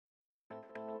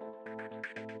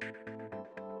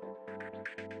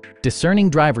Discerning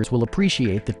drivers will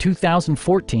appreciate the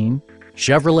 2014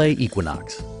 Chevrolet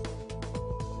Equinox.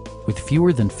 With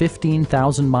fewer than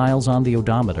 15,000 miles on the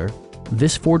odometer,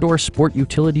 this four-door sport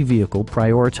utility vehicle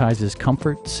prioritizes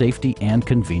comfort, safety, and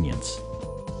convenience.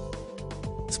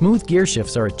 Smooth gear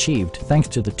shifts are achieved thanks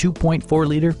to the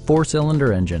 2.4-liter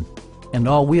four-cylinder engine, and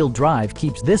all-wheel drive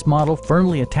keeps this model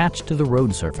firmly attached to the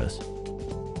road surface.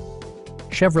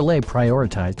 Chevrolet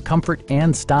prioritized comfort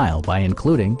and style by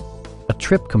including a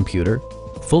trip computer,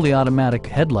 fully automatic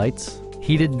headlights,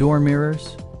 heated door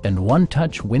mirrors, and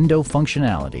one-touch window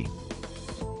functionality.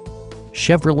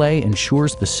 Chevrolet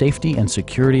ensures the safety and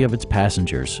security of its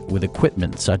passengers with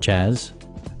equipment such as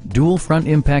dual front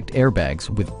impact airbags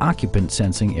with occupant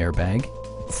sensing airbag,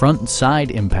 front and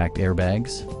side impact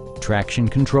airbags, traction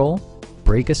control,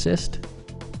 brake assist,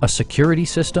 a security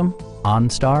system,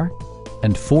 OnStar,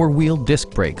 and four-wheel disc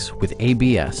brakes with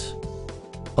ABS.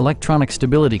 Electronic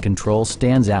stability control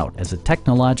stands out as a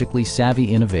technologically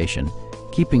savvy innovation,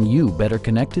 keeping you better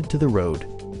connected to the road.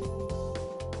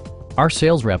 Our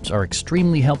sales reps are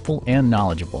extremely helpful and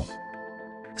knowledgeable.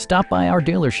 Stop by our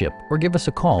dealership or give us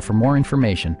a call for more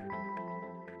information.